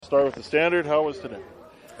start with the standard. How was today?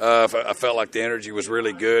 I felt like the energy was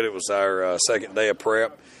really good. It was our second day of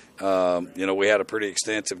prep. We had a pretty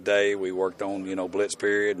extensive day. We worked on, blitz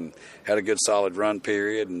period and had a good solid run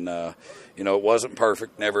period. And, it wasn't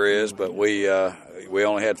perfect, never is, but we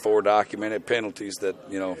only had 4 documented penalties that,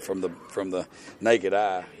 from the naked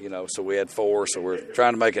eye, so we had 4. So we're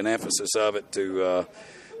trying to make an emphasis of it to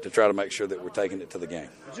try to make sure that we're taking it to the game.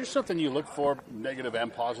 Is there something you look for, negative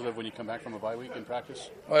and positive, when you come back from a bye week in practice?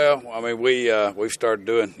 Well, we've started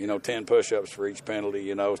doing, 10 push-ups for each penalty,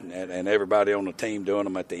 and everybody on the team doing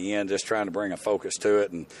them at the end, just trying to bring a focus to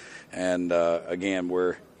it. And again,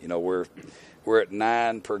 we're at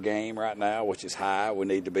 9 per game right now, which is high. We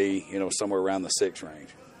need to be, somewhere around the 6 range.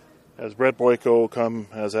 Has Brett Boyko come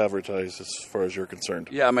as advertised as far as you're concerned?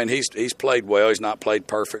 Yeah, he's played well. He's not played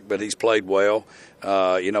perfect, but he's played well.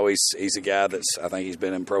 He's a guy I think he's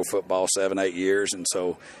been in pro football 7-8 years, and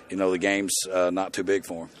so, the game's not too big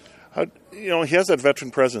for him. He has that veteran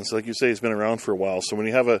presence. Like you say, he's been around for a while. So when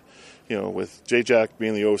you have with J-Jack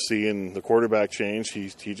being the OC and the quarterback change,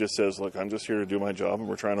 he just says, look, I'm just here to do my job, and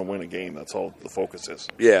we're trying to win a game. That's all the focus is.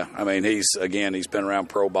 Yeah, he's been around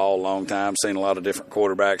pro ball a long time, seen a lot of different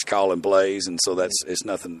quarterbacks calling plays, and so it's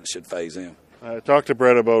nothing that should faze him. I talked to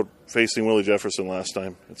Brett about facing Willie Jefferson last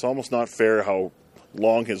time. It's almost not fair how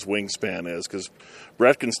long his wingspan is, because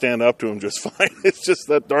Brett can stand up to him just fine. It's just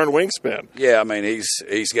that darn wingspan. Yeah,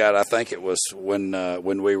 he's got, I think it was when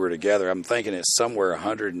we were together, I'm thinking it's somewhere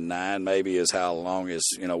 109 maybe is how long is,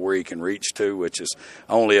 where he can reach to, which is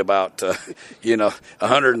only about,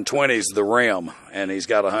 120 is the rim, and he's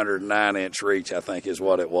got 109-inch reach, I think is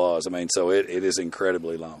what it was. So it is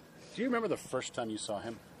incredibly long. Do you remember the first time you saw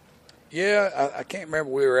him? Yeah, I can't remember.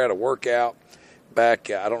 We were at a workout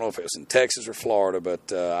back, I don't know if it was in Texas or Florida,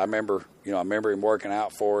 but I remember him working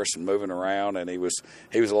out for us and moving around, and he was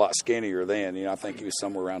a lot skinnier then. I think he was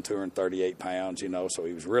somewhere around 238 pounds, so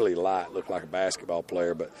he was really light, looked like a basketball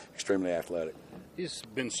player, but extremely athletic. He's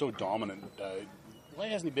been so dominant. Why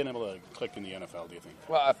hasn't he been able to click in the NFL, do you think?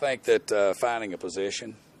 Well, I think that finding a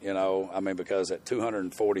position, because at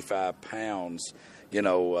 245 pounds,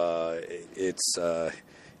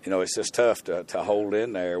 it's just tough to hold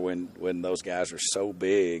in there when those guys are so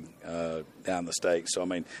big down the state. So,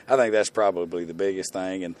 I think that's probably the biggest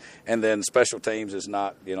thing. And then special teams is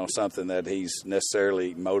not, something that he's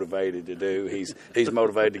necessarily motivated to do. He's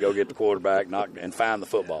motivated to go get the quarterback and find the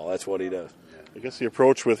football. That's what he does. I guess the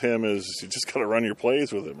approach with him is you just got to run your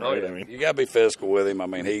plays with him, right? Oh, yeah. You got to be physical with him.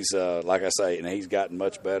 He's, like I say, and he's gotten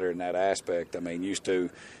much better in that aspect. Used to,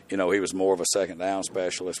 he was more of a second down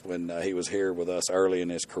specialist when he was here with us early in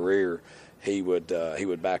his career. He would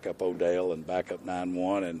back up Odell and back up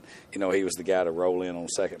 9-1, and, he was the guy to roll in on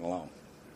second and long.